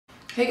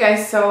Hey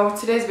guys, so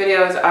today's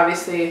video is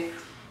obviously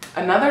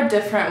another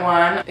different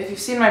one. If you've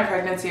seen my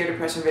pregnancy or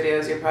depression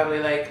videos, you're probably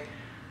like,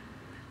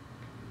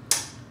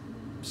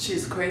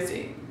 she's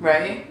crazy,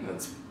 right?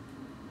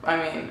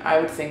 I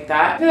would think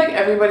that. I feel like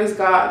everybody's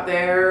got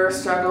their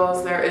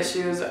struggles, their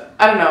issues.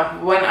 I don't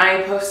know. When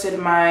I posted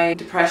my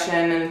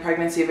depression and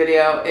pregnancy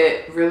video,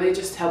 it really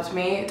just helped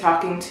me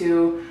talking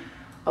to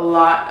a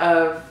lot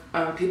of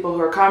people who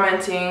are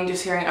commenting,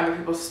 just hearing other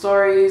people's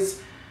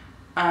stories.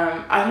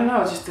 I don't know,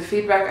 just the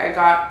feedback I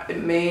got,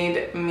 it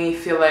made me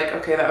feel like,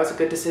 okay, that was a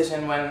good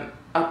decision, when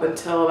up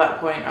until that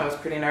point I was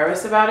pretty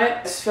nervous about it.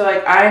 I just feel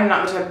like I'm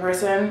not the type of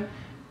person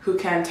who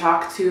can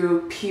talk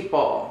to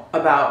people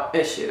about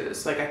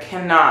issues. Like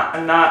I'm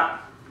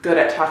not good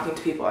at talking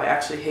to people. I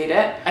actually hate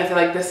it. I feel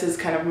like this is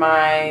kind of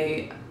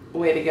my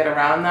way to get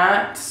around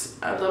that,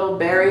 a little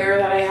barrier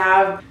that I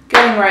have.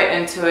 Getting right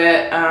into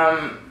it,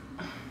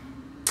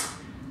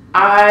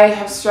 I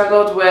have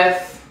struggled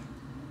with,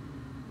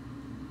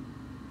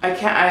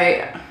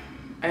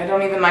 I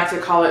don't even like to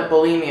call it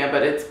bulimia,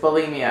 but it's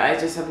bulimia. I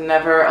just have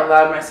never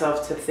allowed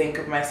myself to think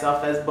of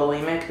myself as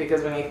bulimic,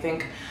 because when you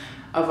think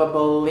of a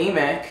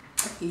bulimic,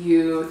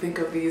 you think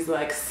of these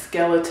like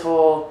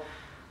skeletal,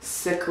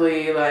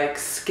 sickly, like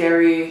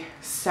scary,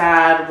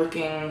 sad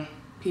looking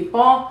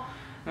people.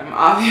 And I'm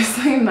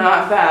obviously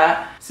not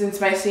that.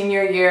 Since my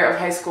senior year of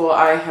high school,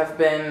 I have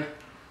been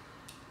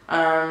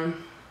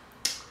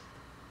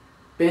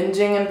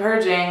binging and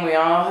purging. We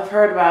all have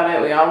heard about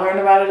it. We all learned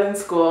about it in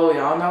school. We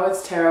all know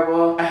it's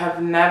terrible. I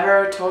have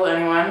never told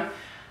anyone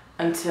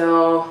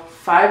until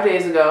 5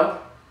 days ago.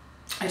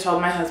 I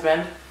told my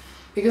husband,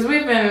 because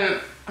we've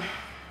been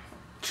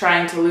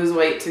trying to lose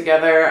weight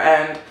together,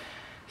 and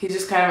he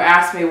just kind of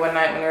asked me one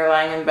night when we were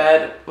lying in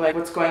bed, like,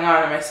 what's going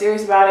on? Am I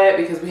serious about it?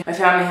 Because my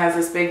family has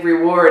this big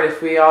reward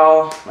if we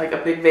all, like a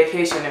big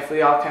vacation, if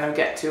we all kind of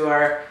get to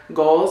our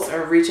goals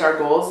or reach our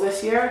goals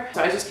this year.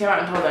 So I just came out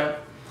and told him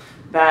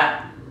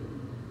that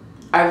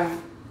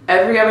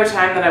every other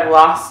time that I've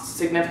lost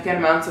significant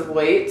amounts of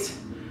weight,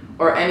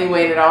 or any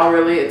weight at all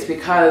really, it's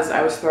because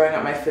I was throwing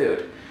up my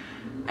food.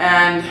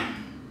 And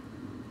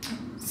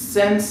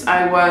since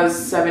I was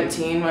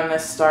 17 when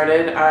this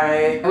started,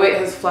 my weight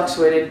has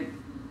fluctuated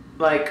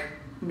like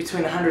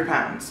between 100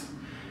 pounds,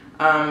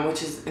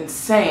 which is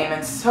insane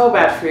and so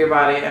bad for your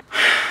body.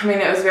 I mean,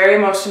 it was very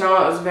emotional,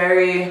 it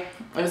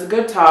was a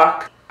good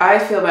talk. I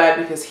feel bad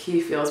because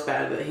he feels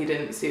bad that he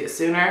didn't see it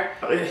sooner.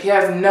 He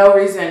has no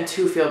reason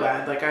to feel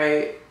bad. Like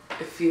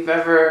if you've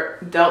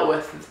ever dealt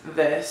with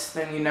this,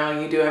 then you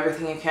know you do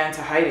everything you can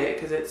to hide it,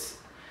 because it's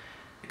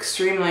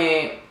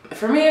extremely,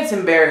 for me it's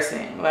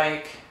embarrassing.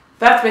 Like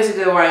that's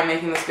basically why I'm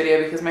making this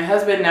video, because my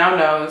husband now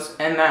knows,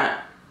 and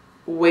that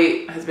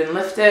weight has been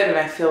lifted, and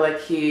I feel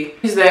like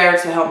he's there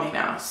to help me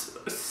now,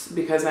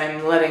 because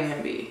I'm letting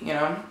him be, you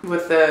know?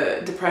 With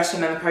the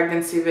depression and the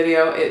pregnancy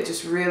video, it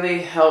just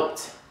really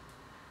helped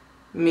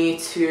me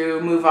to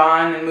move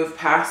on and move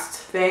past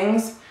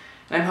things,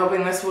 and I'm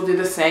hoping this will do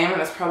the same.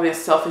 And it's probably a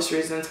selfish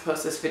reason to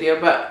post this video,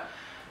 but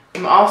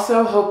I'm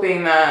also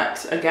hoping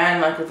that,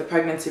 again, like with the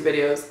pregnancy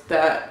videos,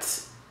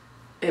 that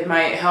it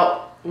might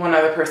help one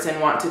other person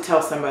want to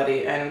tell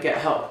somebody and get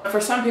help.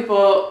 For some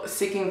people,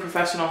 seeking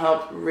professional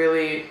help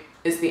really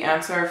is the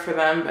answer for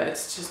them, but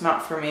it's just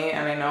not for me,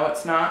 and I know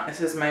it's not. This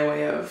is my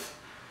way of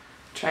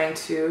trying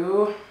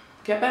to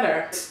get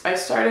better. I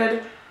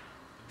started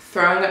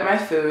throwing up my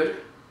food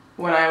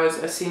when I was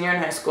a senior in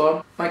high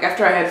school. Like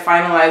after I had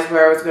finalized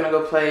where I was gonna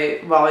go play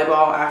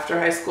volleyball after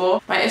high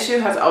school. My issue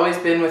has always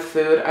been with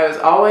food. I was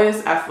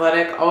always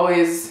athletic,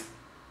 always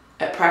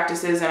at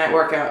practices and at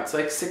workouts,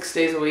 like 6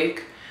 days a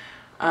week.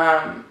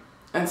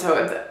 And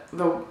so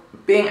the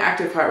being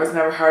active part was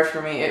never hard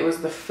for me. It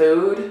was the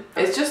food.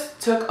 It just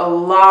took a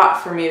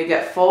lot for me to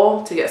get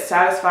full, to get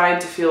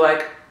satisfied, to feel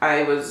like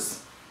I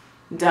was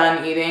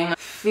done eating.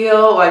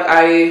 Feel like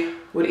I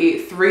would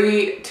eat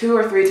 2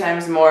 or 3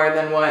 times more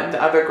than what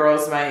the other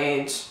girls my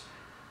age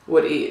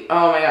would eat.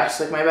 Oh my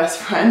gosh, like my best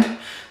friend,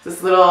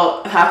 this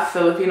little half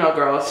Filipino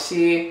girl,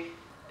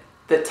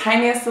 the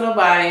tiniest little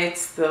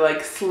bites, the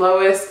like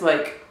slowest,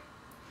 like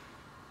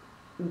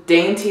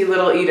dainty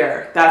little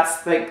eater.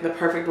 That's like the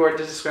perfect word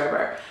to describe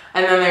her.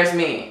 And then there's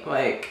me,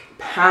 like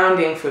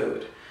pounding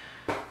food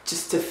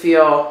just to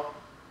feel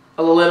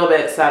a little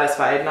bit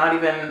satisfied, not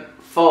even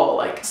full.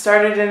 Like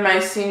started in my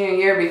senior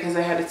year because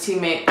I had a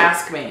teammate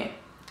ask me.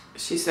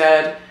 She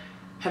said,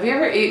 have you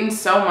ever eaten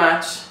so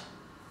much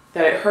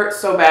that it hurts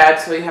so bad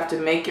so you have to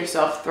make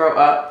yourself throw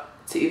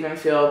up to even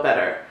feel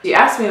better? She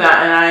asked me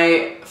that, and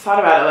I thought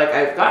about it. Like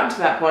I've gotten to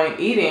that point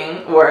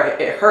eating where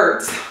it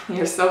hurts.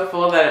 You're so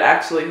full that it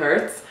actually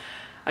hurts.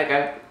 Like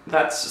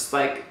that's just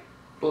like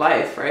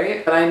life,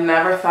 right? But I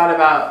never thought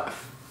about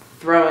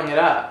throwing it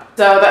up.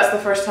 So that's the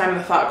first time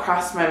the thought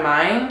crossed my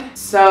mind.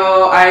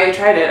 So I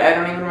tried it. I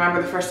don't even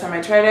remember the first time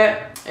I tried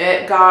it.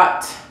 It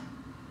got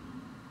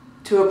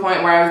to a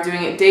point where I was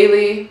doing it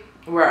daily,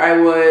 where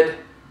I would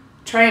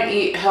try and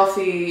eat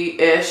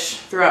healthy-ish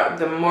throughout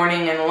the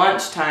morning and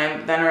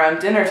lunchtime. Then around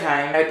dinner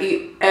time, I'd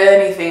eat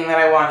anything that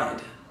I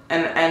wanted.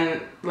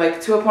 And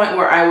like to a point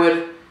where I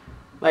would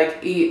like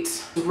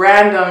eat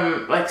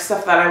random like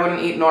stuff that I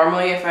wouldn't eat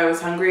normally if I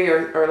was hungry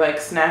or like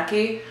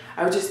snacky.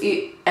 I would just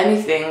eat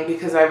anything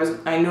because I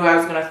knew I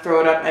was gonna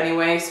throw it up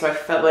anyway, so I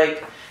felt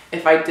like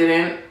if I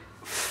didn't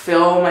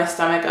fill my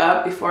stomach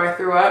up before I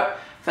threw up,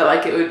 felt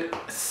like it would,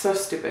 so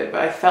stupid,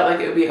 but I felt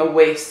like it would be a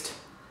waste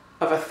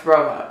of a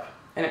throw up.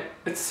 And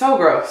it's so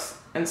gross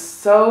and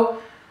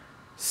so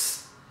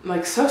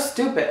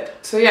stupid.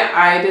 So yeah,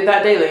 I did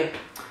that daily.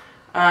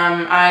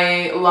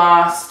 I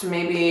lost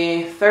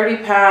maybe 30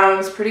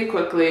 pounds pretty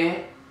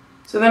quickly.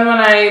 So then when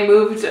I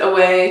moved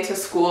away to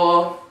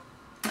school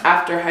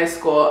after high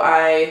school,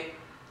 I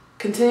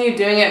continued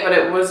doing it, but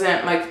it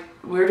wasn't like,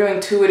 we were doing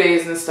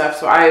 2-a-days and stuff,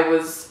 so I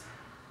was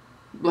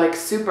like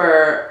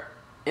super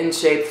in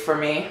shape for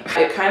me.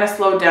 It kind of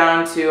slowed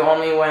down to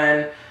only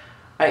when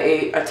I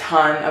ate a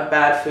ton of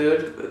bad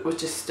food,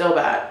 which is still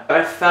bad.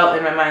 But I felt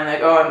in my mind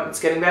like, oh, it's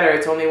getting better.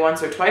 It's only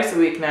once or twice a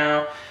week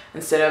now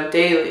instead of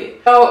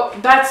daily. So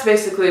that's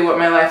basically what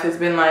my life has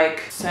been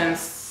like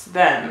since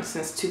then,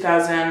 since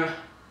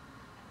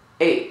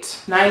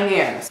 2008. 9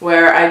 years,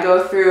 where I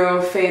go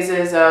through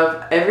phases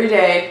of every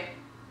day,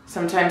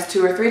 sometimes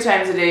 2 or 3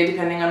 times a day,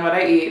 depending on what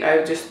I eat. I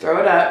would just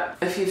throw it up.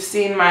 If you've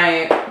seen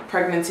my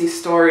pregnancy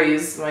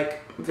stories, like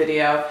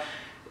video,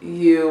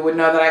 you would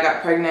know that I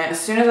got pregnant. As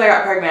soon as I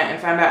got pregnant and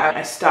found out,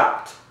 I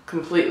stopped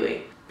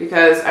completely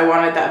because I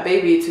wanted that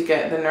baby to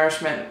get the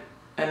nourishment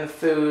and the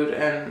food.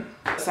 And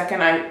the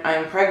second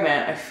I'm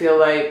pregnant, I feel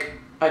like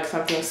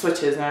something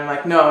switches and I'm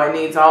like, no, I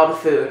need all the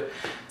food.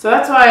 So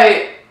that's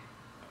why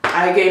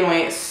I gain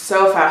weight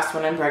so fast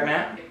when I'm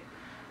pregnant.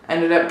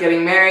 Ended up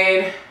getting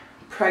married,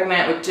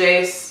 pregnant with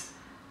Jace,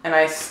 and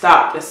I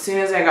stopped. As soon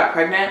as I got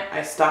pregnant,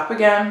 I stop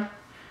again,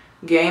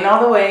 gain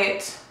all the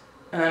weight,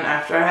 and then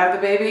after I have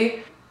the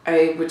baby,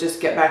 I would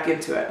just get back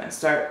into it and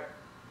start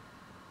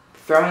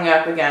throwing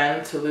up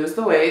again to lose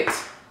the weight.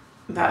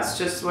 That's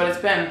just what it's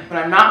been.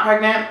 When I'm not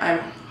pregnant, I'm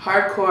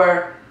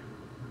hardcore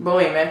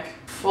bulimic,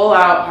 full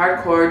out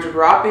hardcore,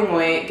 dropping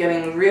weight,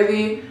 getting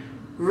really,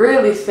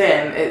 really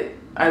thin.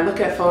 I look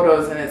at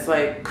photos and it's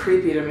like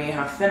creepy to me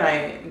how thin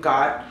I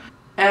got.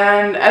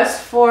 And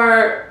as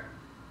for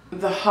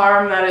the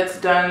harm that it's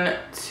done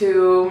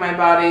to my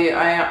body,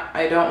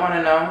 I don't want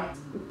to know.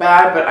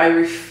 Bad, but I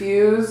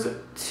refuse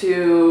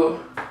to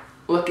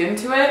look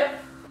into it.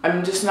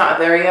 I'm just not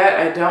there yet.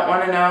 I don't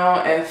want to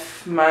know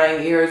if my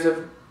years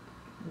of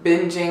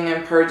binging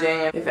and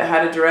purging, if it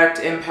had a direct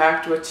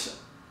impact, which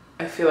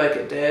I feel like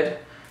it did,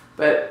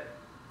 but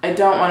I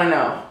don't want to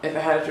know if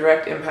it had a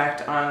direct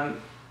impact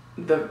on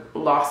the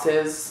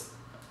losses,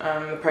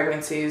 the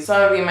pregnancies.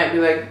 Some of you might be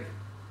like,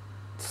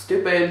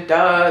 stupid,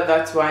 duh,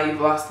 that's why you've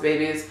lost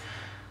babies.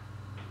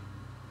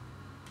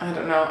 I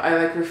don't know, I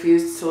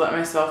refuse to let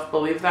myself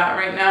believe that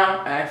right now,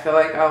 and I feel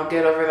like I'll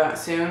get over that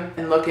soon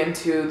and look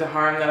into the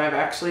harm that I've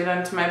actually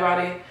done to my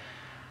body.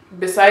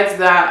 Besides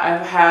that,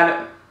 I've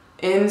had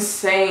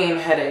insane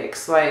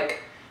headaches, like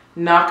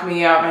knock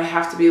me out and I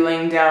have to be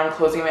laying down,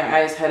 closing my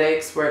eyes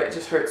headaches where it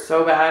just hurts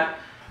so bad.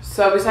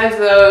 So besides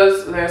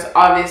those, there's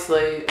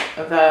obviously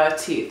the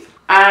teeth.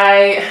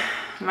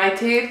 My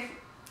teeth,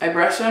 I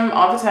brush them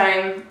all the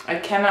time. I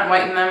cannot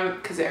whiten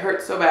them because it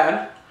hurts so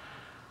bad.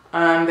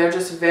 They're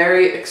just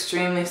very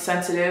extremely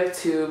sensitive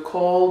to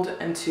cold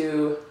and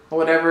to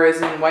whatever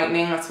is in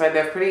whitening. That's why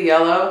they're pretty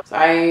yellow. So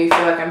I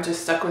feel like I'm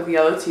just stuck with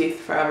yellow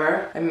teeth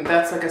forever. I mean,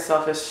 that's like a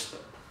selfish,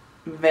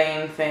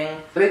 vain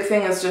thing. The big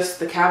thing is just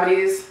the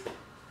cavities,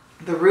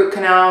 the root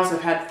canals.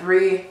 I've had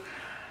 3.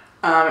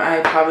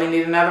 I probably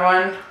need another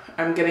one.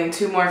 I'm getting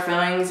 2 more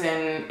fillings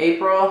in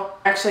April.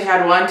 I actually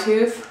had 1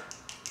 tooth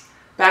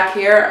back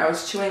here. I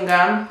was chewing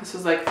gum. This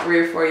was like 3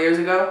 or 4 years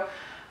ago.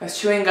 I was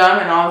chewing gum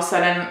and all of a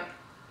sudden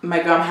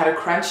my gum had a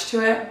crunch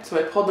to it. So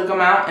I pulled the gum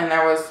out and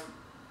there was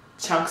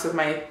chunks of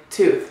my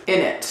tooth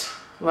in it.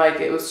 Like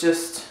it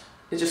just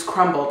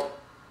crumbled.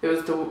 It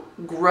was the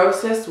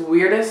grossest,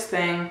 weirdest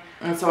thing.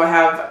 And so I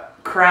have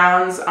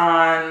crowns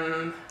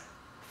on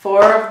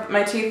 4 of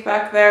my teeth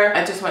back there.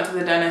 I just went to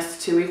the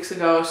dentist 2 weeks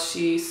ago.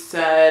 She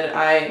said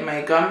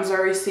my gums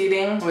are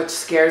receding, which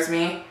scares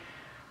me.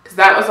 Because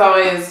that was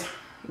always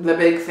the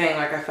big thing.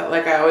 Like I felt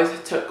like I always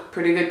took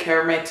pretty good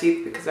care of my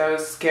teeth because I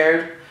was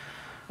scared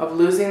of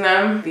losing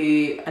them.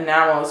 The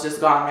enamel is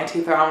just gone. My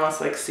teeth are almost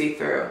like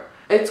see-through.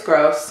 It's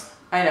gross,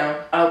 I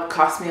know. It'll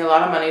cost me a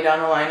lot of money down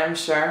the line, I'm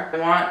sure. I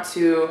want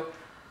to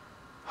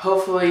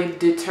hopefully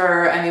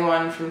deter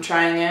anyone from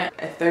trying it.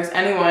 If there's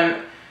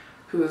anyone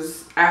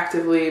who's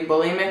actively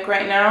bulimic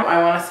right now,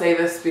 I want to say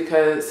this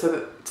because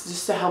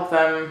just to help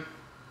them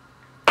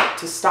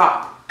to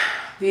stop.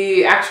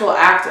 The actual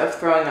act of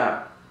throwing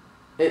up,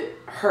 it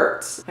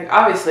hurts. Like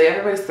obviously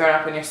everybody's thrown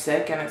up when you're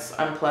sick and it's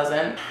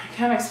unpleasant. I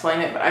can't explain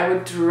it, but I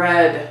would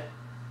dread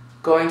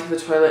going to the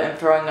toilet and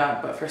throwing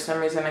up, but for some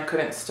reason I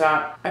couldn't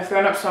stop. I've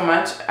thrown up so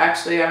much,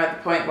 actually I'm at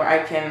the point where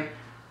I can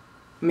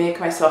make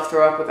myself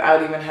throw up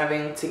without even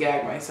having to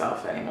gag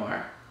myself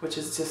anymore, which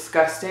is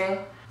disgusting.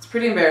 It's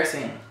pretty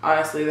embarrassing,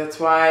 honestly. That's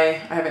why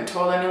I haven't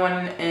told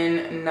anyone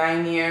in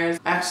 9 years.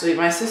 Actually,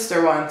 my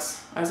sister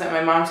once, I was at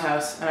my mom's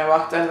house and I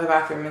walked out of the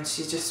bathroom and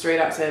she just straight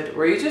out said,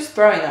 "Were you just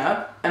throwing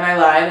up?" And I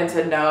lied and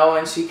said no,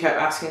 and she kept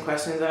asking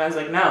questions and I was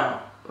like, "No,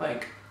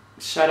 like,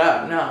 shut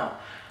up, no."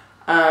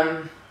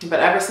 But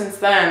ever since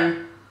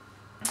then,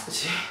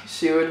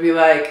 she would be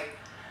like,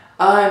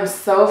 "Oh, I'm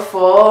so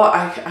full,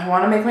 I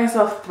want to make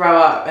myself throw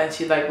up," and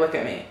she'd like look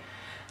at me.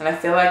 And I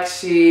feel like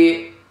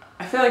she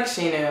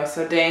knew,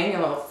 so dang, you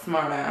little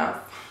smart ass.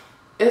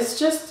 It's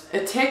just,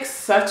 it takes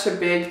such a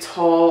big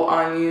toll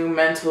on you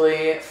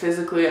mentally,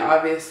 physically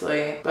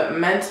obviously, but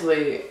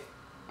mentally.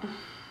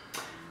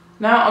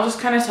 Now I'll just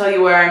kind of tell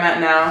you where I'm at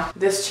now.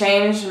 This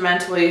change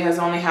mentally has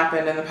only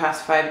happened in the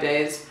past 5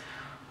 days,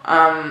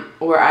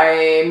 where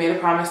I made a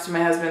promise to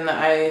my husband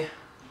that I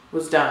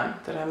was done,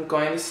 that I'm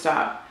going to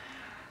stop.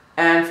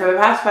 And for the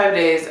past 5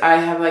 days, I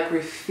have like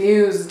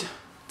refused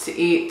to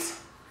eat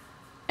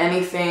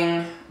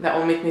anything that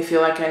will make me feel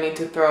like I need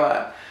to throw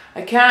up.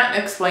 I can't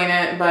explain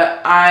it,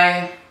 but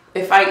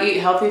if I eat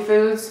healthy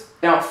foods,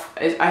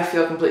 I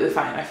feel completely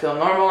fine. I feel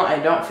normal. I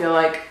don't feel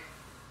like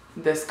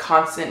this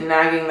constant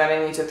nagging that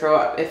I need to throw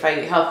up if I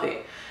eat healthy,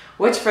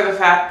 which for the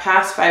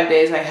past 5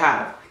 days I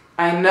have.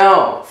 I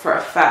know for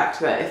a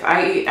fact that if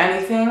I eat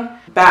anything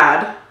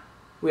bad,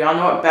 we all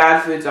know what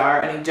bad foods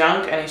are, any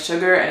junk, any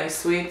sugar, any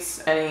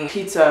sweets, any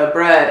pizza,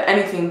 bread,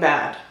 anything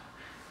bad,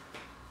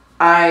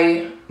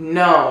 I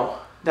know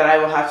that I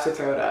will have to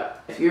throw it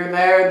up. If you're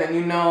there, then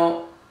you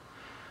know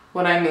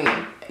what I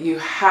mean. You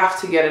have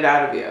to get it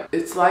out of you.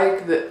 It's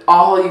like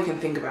all you can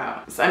think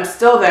about. So I'm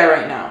still there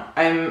right now.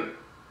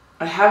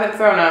 I haven't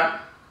thrown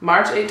up.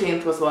 March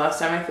 18th was the last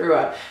time I threw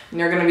up. And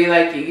you're gonna be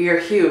like, "You're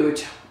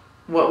huge.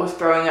 What was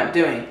throwing up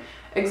doing?"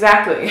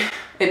 Exactly.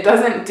 It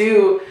doesn't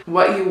do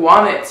what you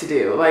want it to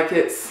do. Like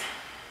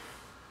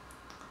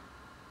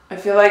I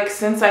feel like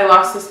since I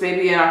lost this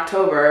baby in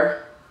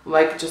October,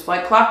 just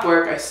like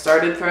clockwork, I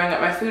started throwing up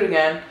my food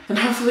again. And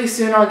hopefully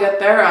soon I'll get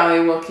there. I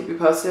will keep you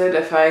posted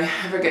if I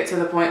ever get to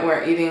the point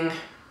where eating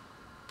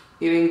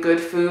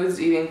good foods,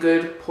 eating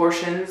good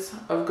portions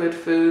of good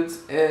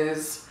foods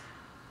is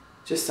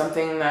just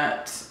something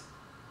that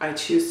I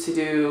choose to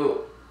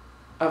do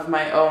of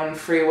my own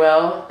free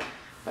will.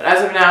 But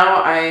as of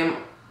now,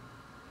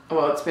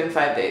 well, it's been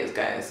 5 days,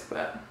 guys,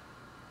 but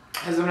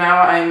as of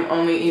now, I'm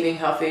only eating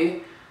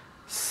healthy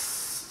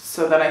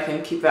so that I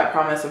can keep that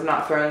promise of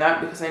not throwing up,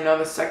 because I know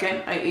the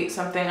second I eat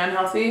something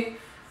unhealthy,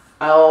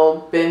 I'll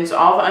binge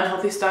all the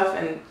unhealthy stuff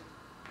and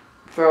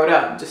throw it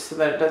up just so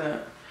that it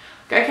doesn't.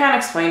 I can't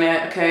explain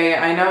it, okay?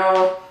 I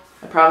know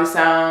I probably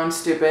sound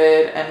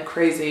stupid and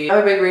crazy.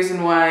 Another big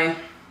reason why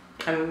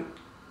I'm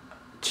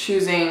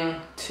choosing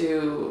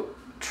to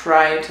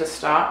try to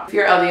stop. If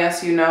you're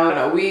LDS, you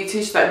know, we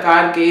teach that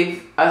God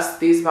gave us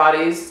these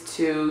bodies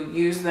to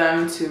use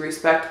them, to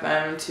respect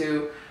them,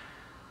 to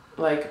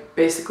like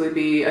basically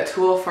be a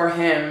tool for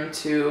Him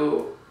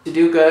to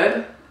do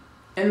good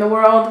in the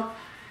world.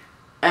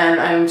 And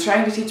I'm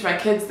trying to teach my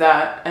kids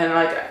that. And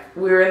like,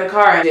 we were in the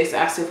car and Jace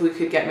asked if we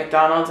could get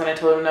McDonald's, and I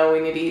told him no, we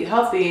need to eat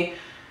healthy,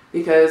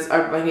 because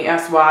when he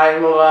asked why,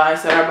 blah, blah, I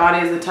said our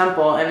body is the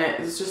temple. And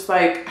it's just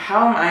like,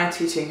 how am I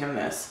teaching him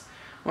this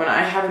when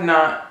I have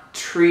not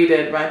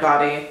treated my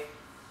body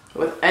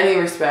with any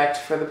respect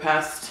for the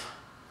past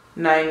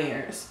 9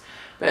 years?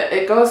 But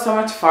it goes so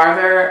much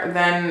farther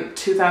than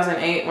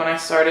 2008 when I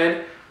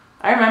started.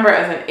 I remember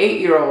as an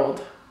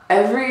 8-year-old,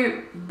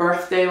 every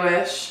birthday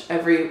wish,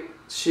 every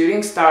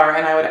shooting star,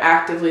 and I would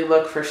actively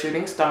look for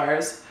shooting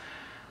stars.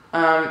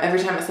 Every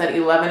time it said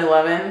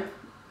 11/11,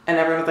 and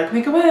everyone was like,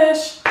 "Make a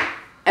wish."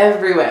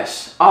 Every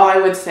wish. All I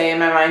would say in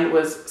my mind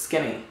was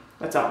skinny.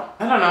 That's all.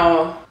 I don't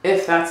know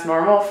if that's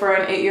normal for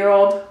an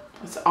 8-year-old.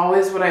 That's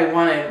always what I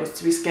wanted, was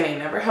to be skinny.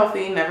 Never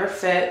healthy, never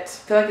fit. I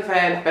feel like if I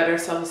had better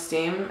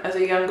self-esteem as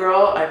a young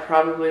girl, I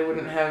probably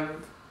wouldn't have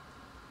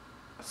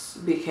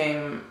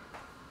became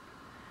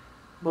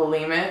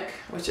bulimic,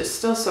 which is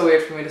still so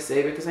weird for me to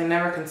say because I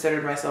never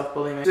considered myself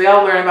bulimic. We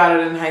all learn about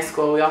it in high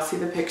school. We all see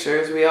the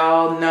pictures. We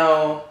all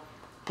know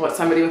what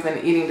somebody with an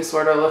eating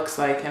disorder looks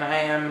like, and I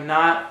am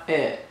not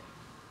it.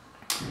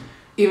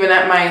 Even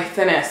at my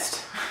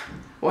thinnest,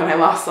 when I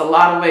lost a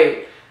lot of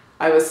weight,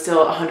 I was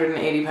still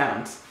 180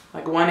 pounds.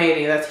 Like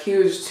 180, that's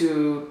huge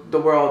to the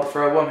world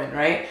for a woman,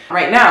 right?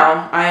 Right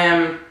now, I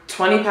am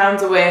 20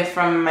 pounds away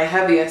from my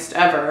heaviest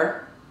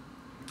ever,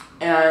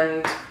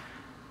 and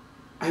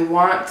I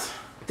want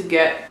to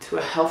get to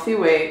a healthy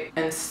weight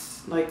and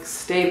like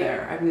stay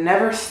there. I've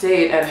never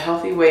stayed at a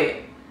healthy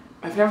weight.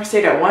 I've never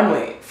stayed at one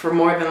weight for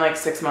more than like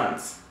 6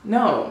 months.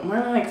 No,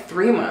 more than like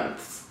 3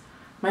 months.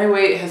 My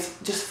weight has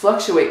just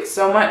fluctuated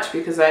so much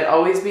because I'd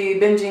always be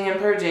binging and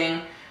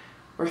purging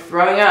or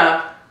throwing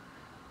up,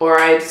 or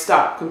I'd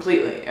stop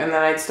completely, and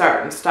then I'd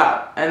start and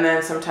stop. And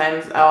then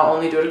sometimes I'll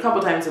only do it a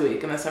couple times a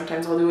week, and then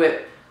sometimes I'll do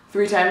it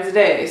 3 times a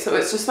day. So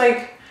it's just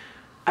like,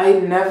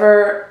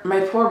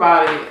 my poor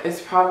body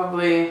is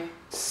probably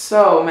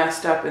so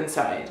messed up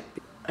inside.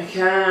 I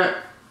can't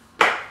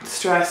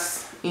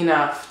stress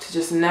enough to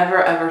just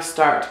never ever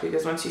start,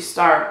 because once you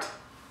start,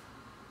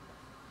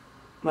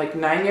 like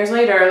 9 years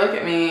later, look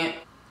at me.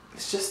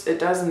 It's just, it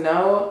does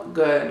no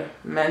good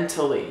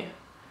mentally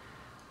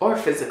or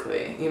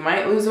physically. You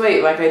might lose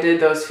weight like I did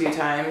those few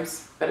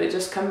times, but it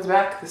just comes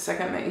back the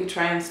second that you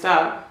try and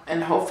stop.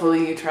 And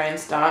hopefully you try and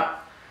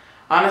stop.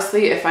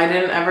 Honestly, if I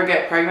didn't ever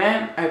get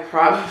pregnant,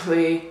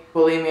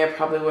 bulimia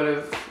probably would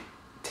have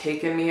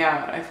taken me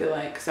out, I feel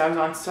like, because I was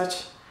on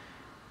such,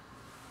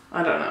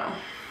 I don't know.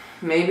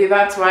 Maybe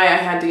that's why I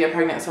had to get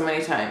pregnant so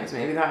many times.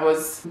 Maybe that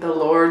was the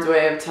Lord's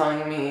way of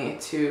telling me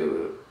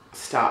to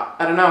stop.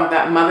 I don't know,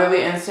 that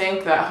motherly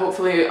instinct that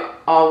hopefully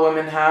all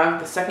women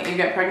have. The second you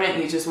get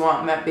pregnant, you just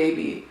want that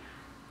baby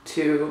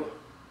to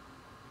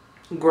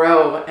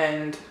grow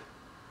and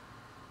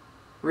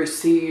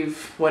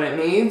receive what it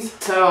needs.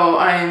 So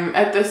I'm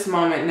at this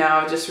moment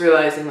now just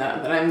realizing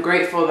that I'm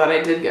grateful that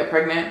I did get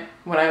pregnant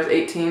when I was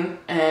 18,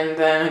 and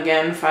then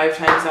again 5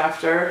 times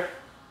after,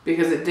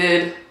 because it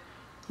did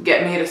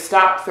get me to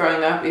stop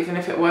throwing up, even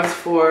if it was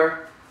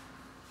for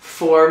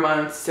 4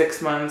 months,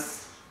 6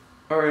 months,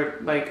 or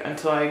like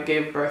until I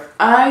gave birth.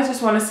 I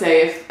just want to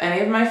say, if any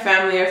of my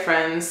family or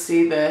friends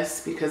see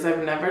this, because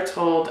I've never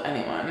told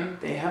anyone,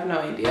 they have no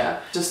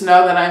idea, just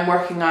know that I'm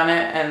working on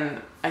it,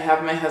 and I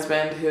have my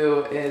husband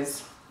who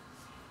is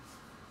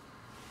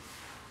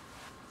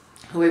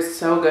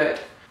so good.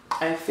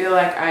 I feel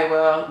like I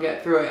will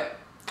get through it.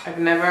 I've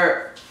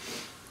never,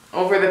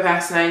 over the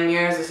past 9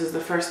 years, this is the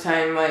first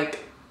time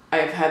like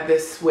I've had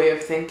this way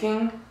of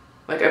thinking.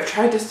 Like, I've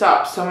tried to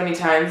stop so many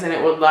times and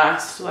it would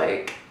last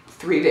like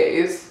 3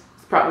 days.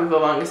 It's probably the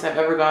longest I've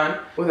ever gone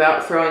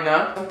without throwing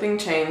up. Something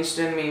changed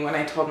in me when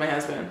I told my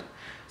husband.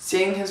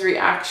 Seeing his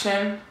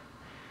reaction,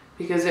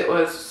 because it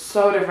was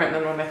so different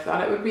than what I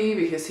thought it would be,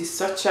 because he's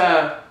such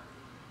a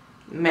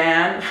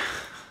man,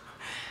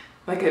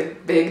 like a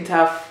big,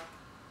 tough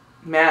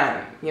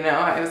man, you know?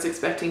 I was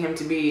expecting him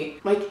to be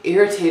like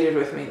irritated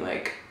with me,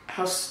 like,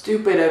 how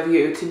stupid of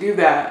you to do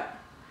that,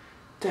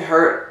 to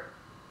hurt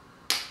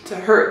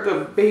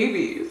the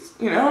babies,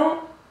 you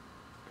know?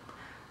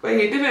 But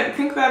he didn't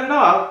think that at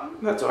all.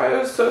 That's why I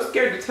was so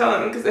scared to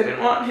tell him, because I didn't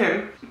want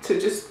him to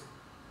just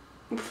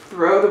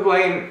throw the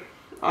blame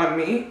on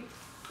me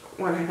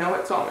when I know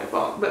it's all my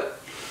fault.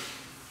 But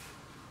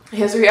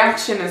his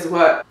reaction is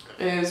what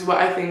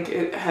I think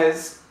it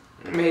has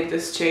made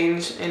this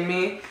change in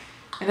me.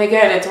 And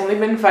again, it's only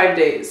been 5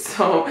 days,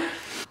 so,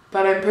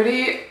 but I'm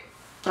pretty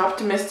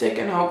optimistic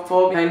and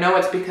hopeful. I know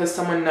it's because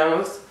someone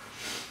knows.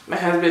 My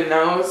husband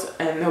knows,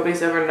 and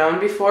nobody's ever known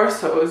before,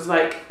 so it was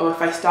like, oh,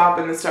 if I stop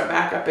and then start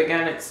back up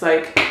again, it's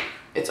like,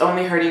 it's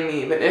only hurting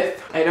me. But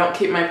if I don't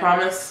keep my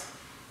promise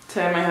to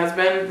my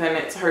husband, then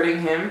it's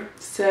hurting him.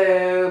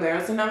 So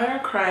there's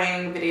another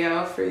crying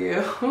video for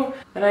you.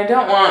 And I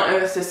don't want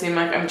this to seem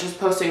like I'm just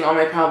posting all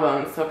my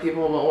problems so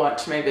people will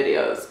watch my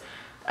videos.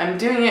 I'm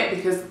doing it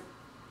because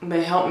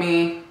they help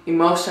me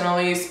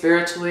emotionally,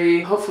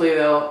 spiritually. Hopefully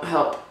they'll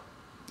help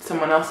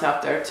someone else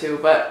out there too.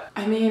 But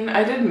I mean,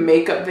 I did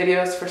makeup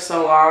videos for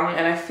so long,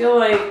 and I feel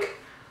like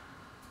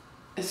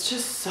it's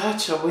just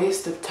such a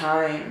waste of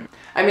time.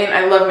 I mean,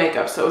 I love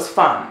makeup, so it was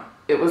fun.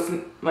 It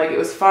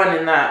was fun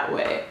in that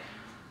way.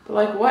 But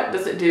like, what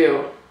does it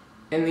do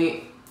in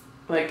the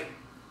like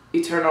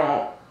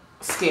eternal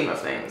scheme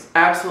of things?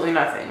 Absolutely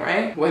nothing,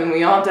 right? When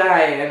we all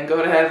die and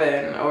go to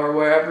heaven or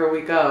wherever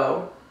we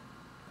go,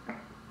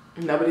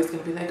 nobody's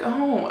gonna be like,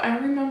 oh, I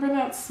remember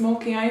that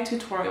smoky eye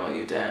tutorial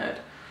you did.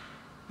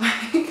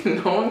 Like,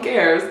 no one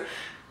cares.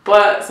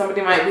 But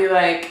somebody might be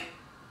like,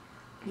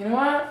 you know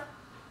what?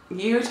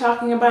 You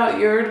talking about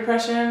your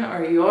depression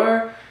or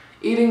your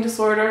eating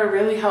disorder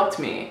really helped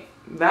me.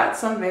 That's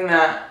something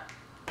that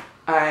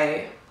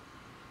I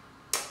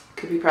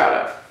could be proud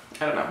of.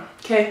 I don't know.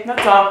 Okay,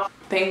 that's all.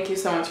 Thank you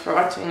so much for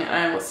watching, and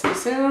I will see you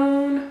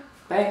soon.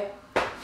 Bye.